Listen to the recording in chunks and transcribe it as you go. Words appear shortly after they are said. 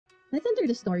let's enter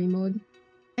the story mode.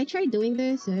 I tried doing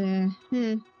this,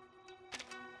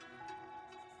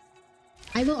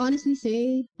 I will honestly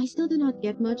say, I still do not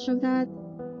get much of that,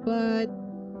 but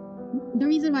the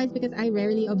reason why is because I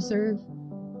rarely observe.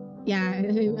 Yeah,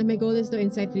 my goal is to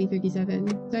incite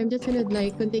 337. So I'm just gonna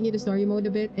like continue the story mode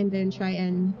a bit and then try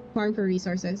and farm for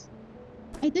resources.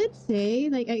 I did say,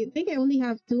 like, I think I only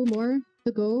have 2 more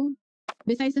to go.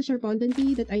 Besides the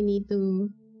Sharpontancy that I need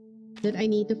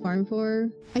to farm for.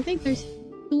 I think there's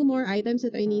 2 more items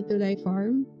that I need to like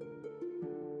farm.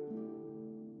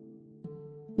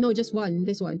 No, just one.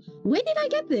 This one. When did I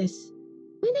get this?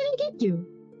 When did I get you?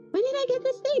 When did I get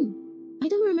this thing? I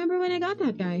don't remember when I got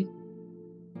that guy.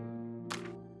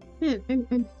 Man,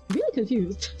 I'm really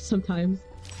confused sometimes.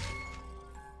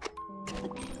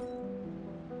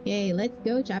 Okay, let's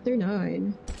go chapter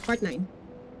 9. Part 9.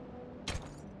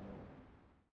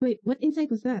 Wait, what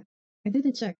insight was that? I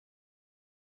didn't check.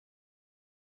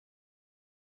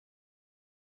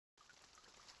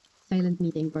 Silent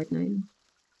meeting, part 9.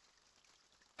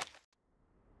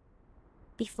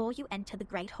 Before you enter the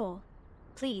Great Hall,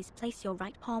 please place your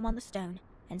right palm on the stone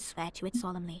and swear to it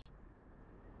solemnly.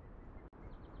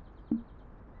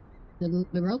 The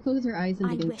girl closes her eyes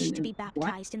and I begins wish to be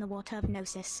baptized in the water of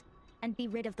Gnosis and be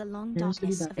rid of the long There is to be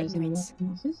darkness of baptized in the ignorance. water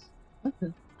of Gnosis? What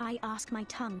the? I ask my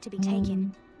tongue to be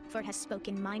taken, for it has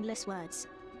spoken mindless words,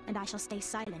 and I shall stay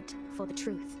silent for the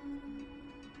truth.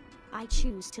 I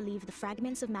choose to leave the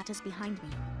fragments of matters behind me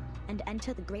and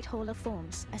enter the Great Hall of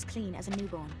Forms as clean as a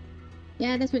newborn.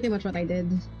 Yeah, that's pretty much what I did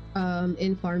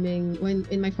in farming,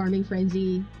 in my farming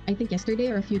frenzy, I think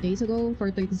yesterday or a few days ago for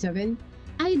 37.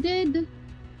 I did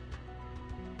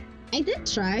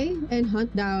try and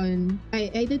hunt down,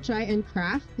 I did try and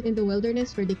craft in the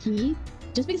wilderness for the key,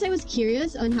 just because I was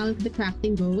curious on how the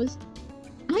crafting goes.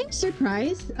 I'm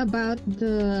surprised about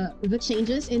the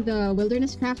changes in the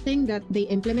wilderness crafting that they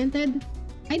implemented.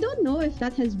 I don't know if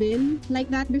that has been like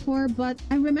that before, but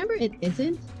I remember it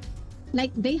isn't.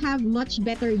 Like, they have much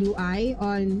better UI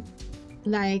on,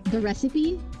 like, the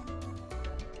recipe.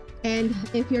 And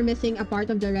if you're missing a part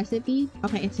of the recipe,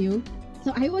 okay, it's you.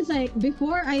 So I was like,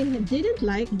 before I didn't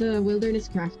like the wilderness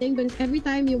crafting, because every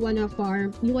time you wanna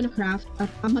farm, you wanna craft a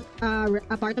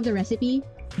part of the recipe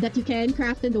that you can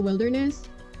craft in the wilderness,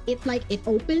 it's like it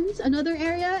opens another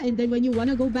area, and then when you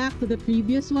wanna go back to the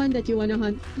previous one that you wanna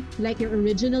hunt, like you're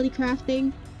originally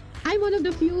crafting, I'm one of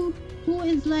the few who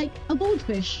is like a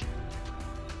goldfish.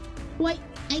 Why,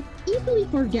 I easily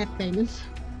forget things.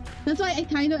 That's why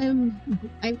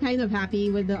I'm kind of happy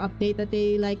with the update that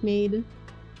they like made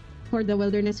for the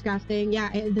wilderness crafting. Yeah,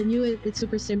 the new, it's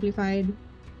super simplified.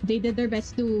 They did their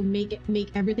best to make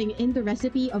everything in the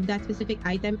recipe of that specific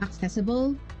item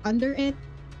accessible under it,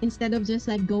 instead of just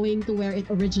like going to where it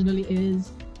originally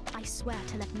is. I swear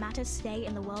to let matter stay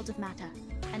in the world of matter,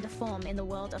 and a form in the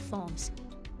world of forms.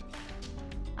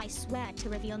 I swear to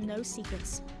reveal no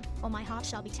secrets, or my heart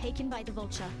shall be taken by the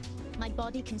vulture, my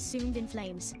body consumed in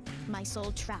flames, my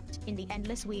soul trapped in the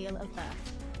endless wheel of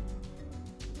birth.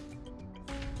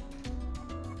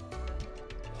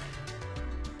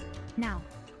 Now,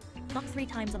 knock 3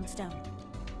 times on the stone.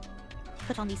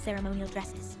 Put on these ceremonial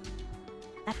dresses.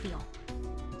 That be all.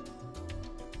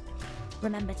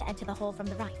 Remember to enter the hall from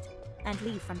the right, and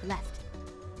leave from the left.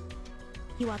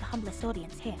 You are the humblest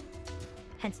audience here,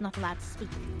 hence not allowed to speak.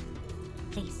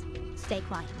 Please, stay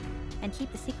quiet, and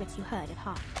keep the secrets you heard at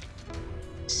heart.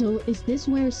 So is this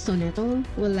where Sonetto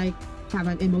will like have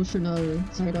an emotional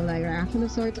sort of like reaction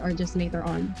of sorts, or just later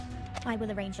on? I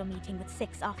will arrange your meeting with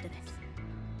 6 after this.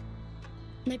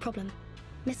 No problem.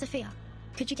 Miss Sophia,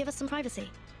 could you give us some privacy?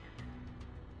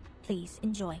 Please,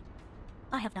 enjoy.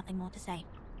 I have nothing more to say.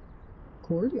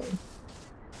 Cordial.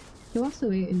 She walks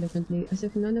away indifferently, as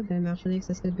if none of them actually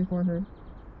existed before her.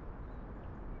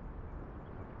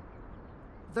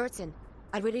 Vertin,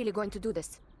 are we really going to do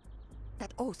this?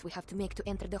 That oath we have to make to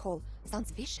enter the hall sounds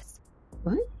vicious.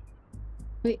 What?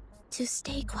 Wait. To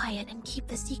stay quiet and keep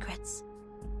the secrets.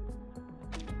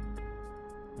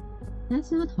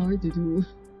 That's not hard to do.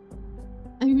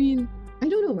 I mean, I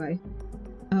don't know why.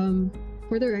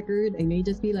 For the record, I may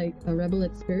just be like a rebel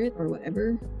at spirit or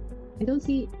whatever. I don't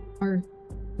see, or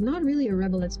not really a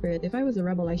rebel at spirit. If I was a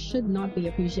rebel, I should not be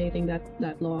appreciating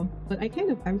that law. But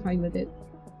I'm fine with it.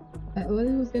 What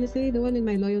I was gonna say, the one in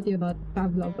my loyalty about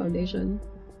Pavlov Foundation.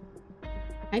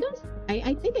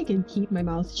 I think I can keep my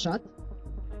mouth shut.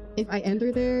 If I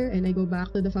enter there and I go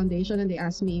back to the foundation and they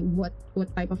ask me what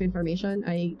type of information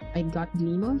I got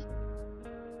gleam of,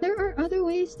 there are other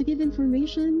ways to give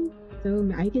information.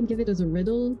 So I can give it as a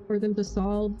riddle for them to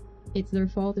solve. It's their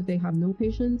fault if they have no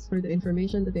patience for the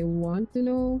information that they want to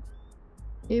know.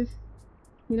 If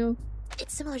you know?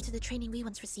 It's similar to the training we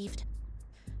once received.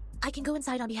 I can go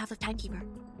inside on behalf of Timekeeper.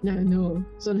 No.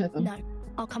 Sonetto. No,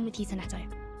 I'll come with you, Sonetto.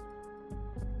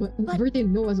 But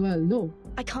Vertin, no as well. No.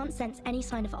 I can't sense any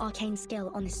sign of arcane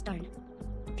skill on this stone.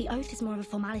 The oath is more of a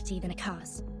formality than a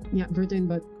curse. Yeah, Vertin,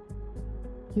 but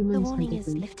humans The are warning is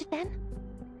different. lifted then?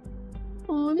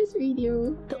 Oh, Miss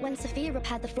Radio. But when Sophia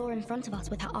repaired the floor in front of us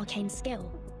with her arcane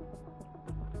skill,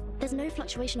 there's no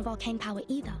fluctuation of arcane power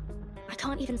either. I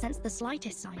can't even sense the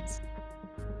slightest signs.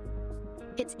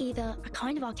 It's either a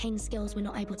kind of arcane skills we're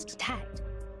not able to detect,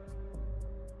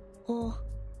 or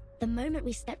the moment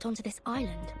we stepped onto this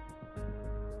island.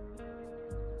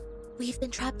 We've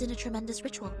been trapped in a tremendous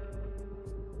ritual.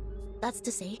 That's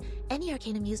to say, any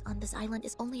arcanum used on this island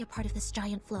is only a part of this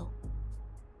giant flow.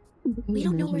 We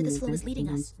don't know where this flow is leading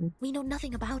us. We know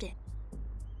nothing about it.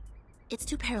 It's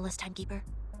too perilous, Timekeeper.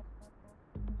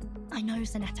 I know,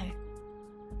 Sonetto.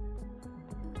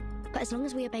 But as long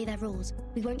as we obey their rules,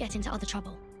 we won't get into other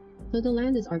trouble. So the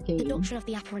land is arcane. The doctrine of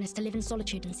the Apeiron is to live in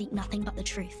solitude and seek nothing but the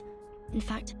truth. In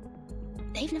fact,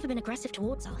 they've never been aggressive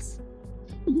towards us.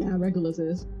 Yeah, Regulus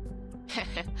is.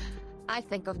 I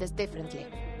think of this differently.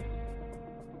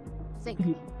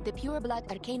 Think, the pure-blood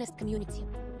arcanist community,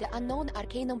 the unknown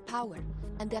arcanum power,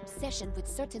 and the obsession with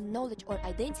certain knowledge or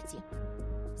identity.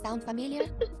 Sound familiar?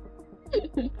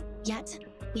 Yet,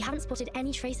 we haven't spotted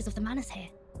any traces of the manners here.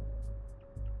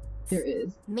 There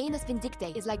is. Manus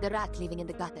Vindictae is like the rat living in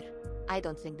the gutter. I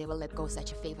don't think they will let go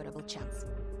such a favorable chance.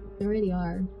 They already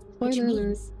are. Which Spoiler alert.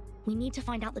 means we need to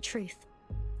find out the truth.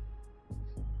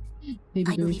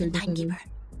 Maybe I doing believe in 37.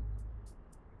 Timekeeper.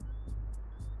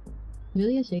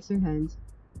 Lilia shakes her hands.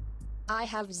 I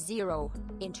have zero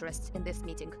interest in this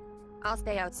meeting. I'll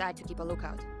stay outside to keep a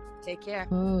lookout. Take care.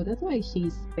 Oh, that's why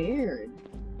she's spared.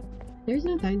 There's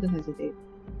no time to hesitate.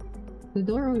 The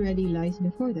door already lies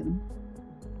before them.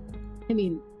 I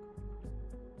mean,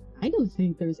 I don't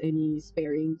think there's any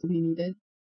sparing to be needed.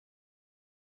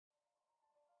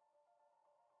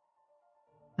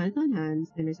 Hands on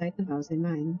hands and recite the vows in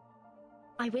mind.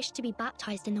 I wish to be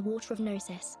baptized in the water of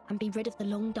Gnosis and be rid of the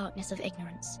long darkness of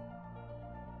ignorance.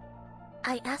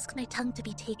 I ask my tongue to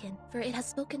be taken, for it has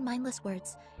spoken mindless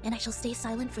words, and I shall stay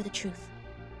silent for the truth.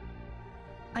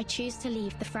 I choose to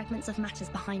leave the fragments of matters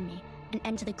behind me and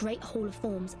enter the great hall of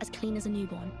forms as clean as a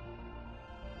newborn.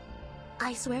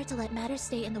 I swear to let matter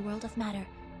stay in the world of matter,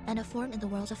 and a form in the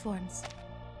world of forms.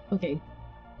 Okay.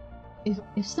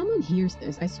 If someone hears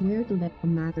this, I swear to let a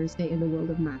matter stay in the world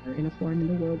of matter and a form in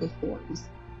the world of forms.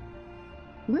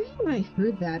 Where have I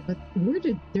heard that, but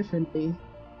worded differently?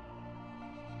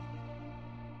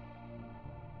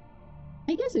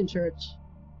 I guess in church.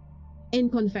 In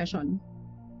confession.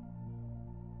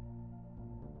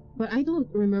 But I don't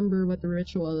remember what the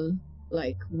ritual,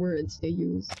 words they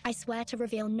use. I swear to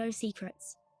reveal no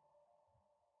secrets.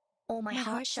 Or my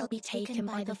heart shall be taken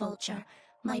by the vulture,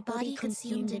 my body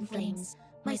consumed in flames,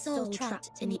 my soul trapped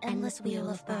in the endless wheel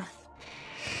of birth.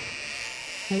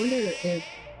 I wonder if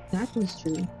that was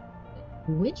true.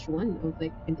 Which one of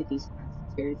entities has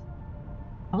experienced?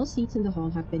 All seats in the hall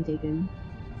have been taken.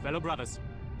 Fellow brothers,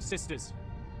 sisters,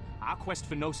 our quest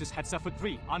for Gnosis had suffered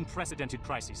 3 unprecedented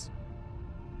crises.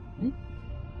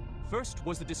 First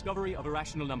was the discovery of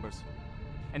irrational numbers,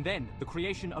 and then the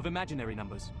creation of imaginary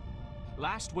numbers.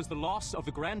 Last was the loss of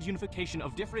the grand unification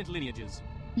of different lineages.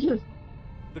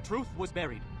 The truth was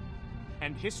buried,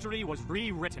 and history was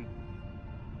rewritten.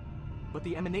 But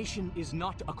the emanation is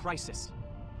not a crisis.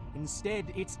 Instead,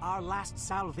 it's our last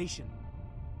salvation.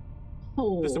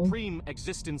 Oh. The supreme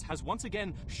existence has once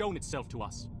again shown itself to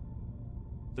us.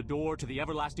 The door to the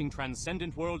everlasting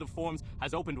transcendent world of forms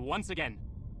has opened once again.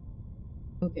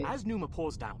 Okay. As Numa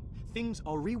pours down, things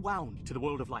are rewound to the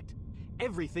world of light.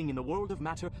 Everything in the world of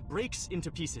matter breaks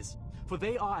into pieces, for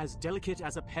they are as delicate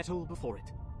as a petal before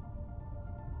it.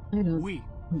 We,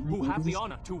 who have the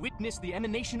honor to witness the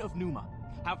emanation of Numa,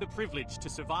 have the privilege to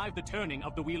survive the turning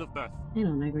of the Wheel of Birth. I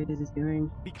don't like where this is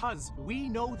going. Because we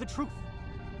know the truth.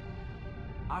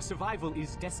 Our survival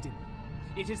is destined.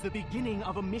 It is the beginning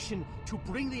of a mission to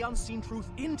bring the unseen truth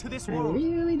into this world. I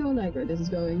really don't like where this is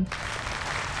going.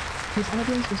 His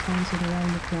audience responds with a round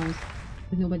of applause,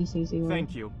 but nobody says a word.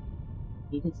 Thank you.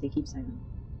 Needless to keep silent.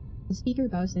 The speaker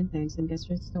bows in thanks and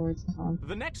gestures towards the hall.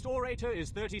 The next orator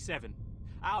is 37,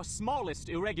 our smallest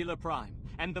irregular prime,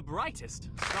 and the brightest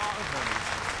star of Hermes.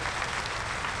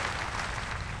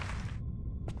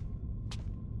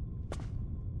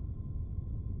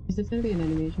 Is this gonna be an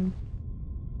animation?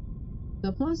 The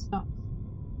applause stops.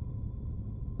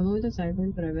 A moment of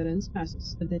silent reverence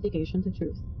passes, a dedication to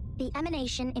truth. The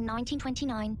emanation in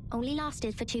 1929 only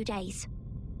lasted for 2 days.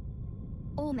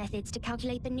 All methods to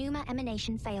calculate the Numa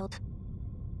emanation failed.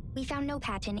 We found no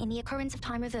pattern in the occurrence of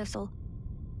time reversal.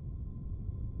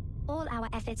 All our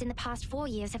efforts in the past 4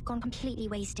 years have gone completely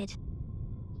wasted.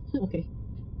 Okay.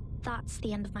 That's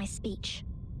the end of my speech.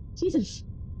 Jesus.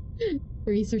 The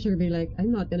researcher will be like,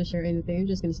 I'm not gonna share anything, I'm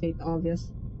just gonna state the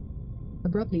obvious.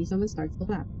 Abruptly, someone starts to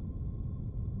clap.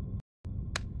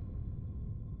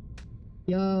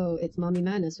 Yo, it's Mommy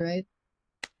Manus, right?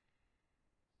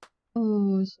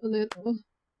 Oh, Sonetto.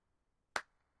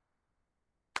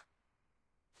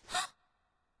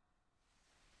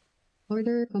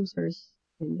 Order comes first,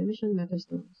 and the mission matters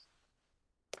the most.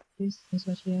 This is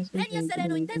what she has been saying to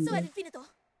the weekend.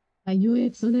 I knew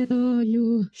it, Sonetto,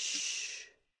 you. Shh.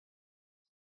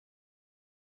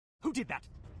 Who did that?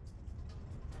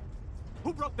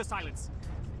 Who broke the silence?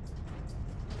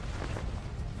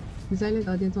 The silent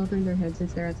audience all turn their heads and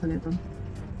stare at Sonetto.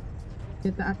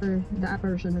 Yet the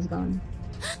apparition has gone.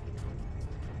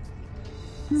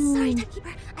 Sorry,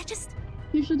 Timekeeper.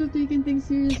 You should have taken things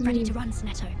seriously. Get ready to run,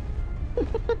 Sonetto.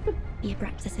 The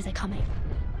Abraptuses are coming.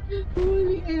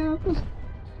 Holy F.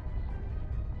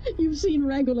 You've seen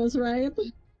Regulus, right?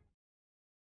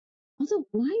 Also,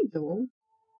 why though?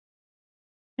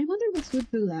 I wonder what's with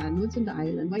the land, what's on the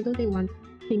island. Why don't they want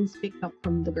things picked up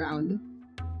from the ground?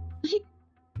 Like,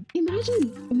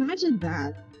 imagine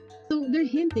that. So they're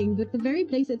hinting that the very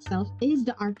place itself is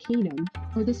the Arcanum,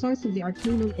 or the source of the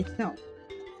Arcanum itself.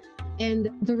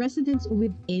 And the residents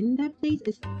within that place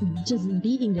is just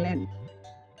being lent.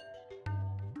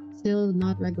 Still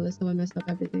not Regulus, the one messed up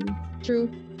everything. True.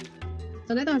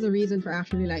 Sonetto has a reason for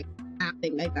actually, like,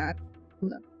 acting like that.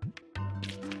 Hold up.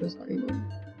 So sorry, Lord.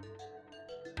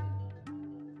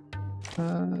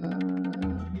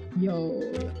 Yo.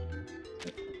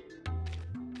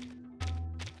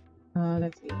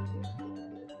 Let's see.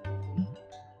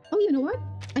 Oh, you know what?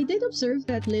 I did observe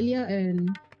that Lilia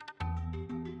and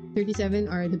 37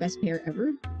 are the best pair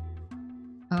ever.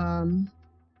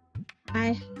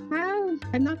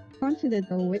 I'm not confident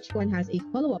though which one has a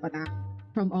follow-up attack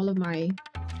from all of my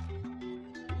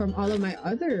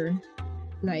other,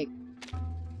 like,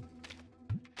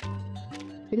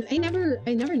 because I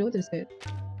never noticed it.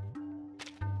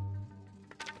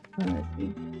 Let's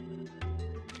see.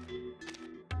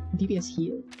 DPS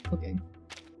heal. Okay.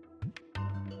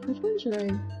 Which one should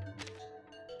I?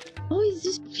 Oh, is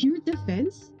this pure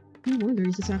defense? No wonder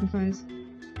he's a sacrifice.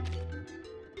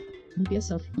 DPS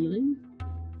self-healing?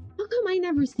 How come I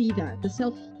never see that? The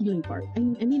self-healing part. I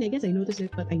mean, I guess I notice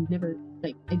it, but I never,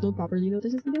 like, I don't properly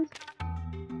notice it, I guess.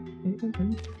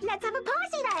 Okay. Let's have a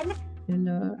party then! And,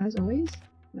 as always,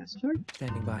 last short.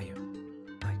 Standing by you.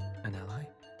 Like an ally?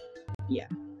 Yeah.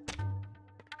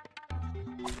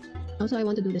 Also, I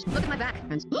want to do this one. Look at my back.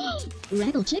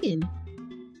 Regal chicken!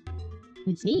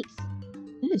 With snakes!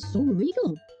 That is so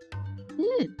regal!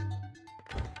 Man!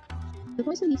 The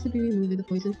poison needs to be removed with the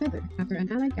poison feather. After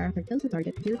an allied character kills the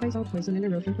target, it purifies all poison and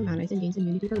erosion from allies and gains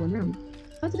immunity for 1 round.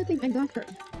 That's the thing I got her.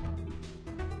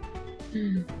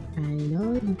 I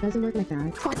know it doesn't work like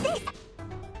that. What's this?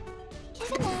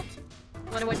 Isn't it?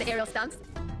 Wanna watch the aerial stunts?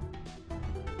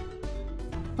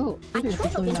 Oh, I even if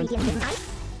it's tripled slowing into down. the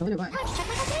I I wonder why. Time to check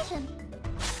my calculation.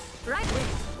 Right wing.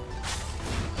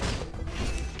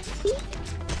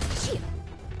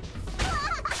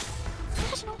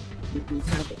 Professional. You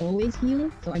have to always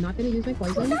heal, so I'm not gonna use my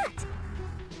poison.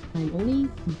 I'm only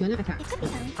gonna attack. It could be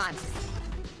done. Time.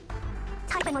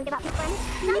 type and won't give up your friend.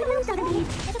 Neither will Sotheby.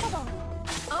 There's a bubble.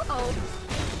 Uh-oh.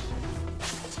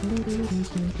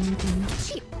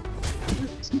 Sheep.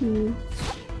 Excuse me.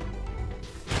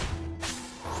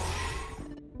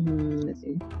 Let's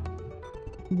see.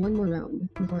 1 more round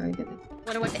before I get it.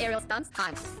 Wanna watch the aerial stunts?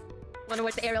 Time. Wanna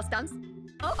watch the aerial stunts?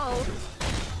 Uh-oh.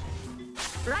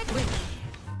 Right wing.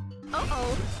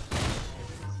 Uh-oh.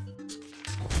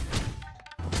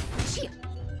 Sheep.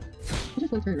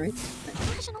 Just 1 turn, right?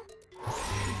 Professional.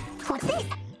 What's this?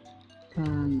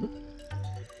 I'm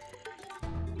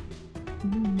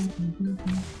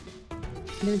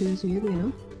gonna do this weirdly, you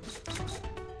know?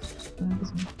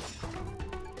 This one.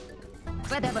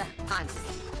 Whatever. Time.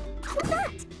 What's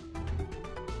that?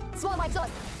 Swallow my blood.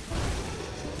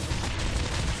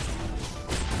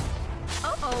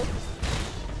 Uh-oh.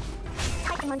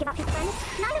 Type and won't give up his friend.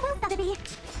 Neither will Sotheby.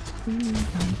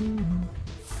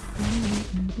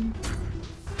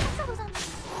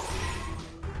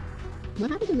 What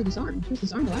happened to the disarm? Just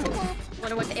disarm the arrow.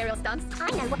 Wanna watch the aerial stunts?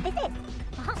 I know what this is.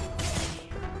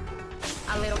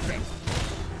 A little trick.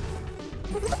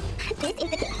 This is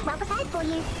the gift well prepared for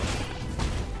you.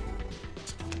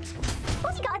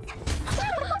 Bodyguards!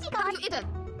 Bodyguards! Have you eaten?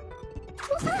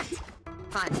 What's that?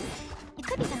 Time. It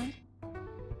could be found.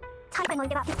 Type I won't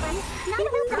give up his friend.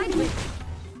 Neither will Brian.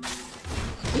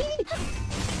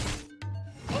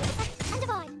 Intersect and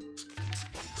divide.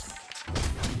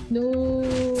 No.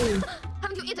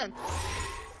 Haven't you eaten?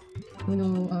 Oh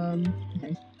no.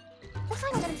 Okay. The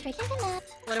final demonstration is met.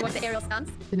 Wanna watch the aerial stance?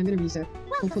 Then I'm gonna reset.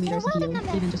 Hopefully there's a heal,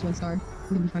 even just 1 star. I'm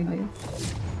gonna be fine by it.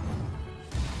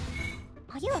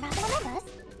 Are you around the numbers?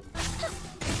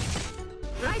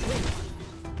 Right wing.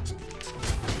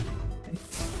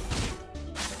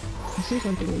 There's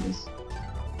one thing in this.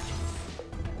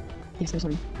 Yes, there's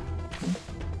one.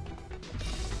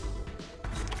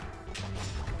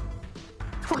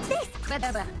 What's this?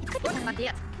 Whatever. It could be not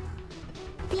yet.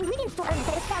 The ingredient store owner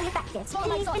said it's very effective.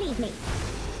 Please believe me.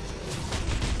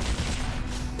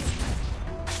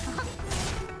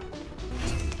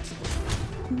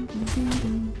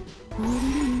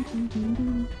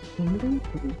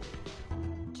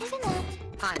 Give him that.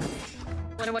 Fine.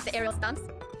 Wanna watch the aerial stance?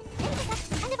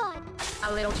 Intersect and divide.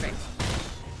 A little trick.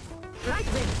 Right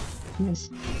wing.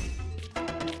 Yes.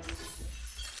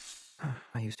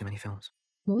 I use too many films.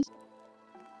 Most.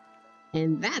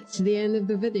 And that's the end of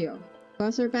the video.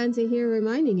 koser.Pansikoser here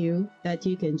reminding you that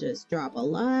you can just drop a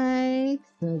like,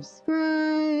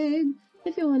 subscribe,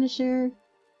 if you want to share,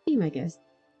 be my guest.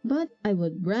 But I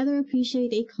would rather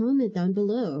appreciate a comment down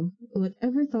below,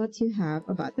 whatever thoughts you have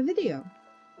about the video.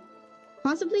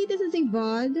 Possibly this is a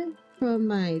VOD from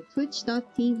my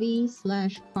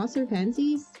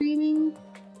twitch.tv/koser.Pansikoser streaming.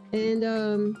 And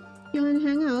if you want to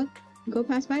hang out, go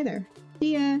pass by there.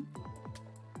 See ya!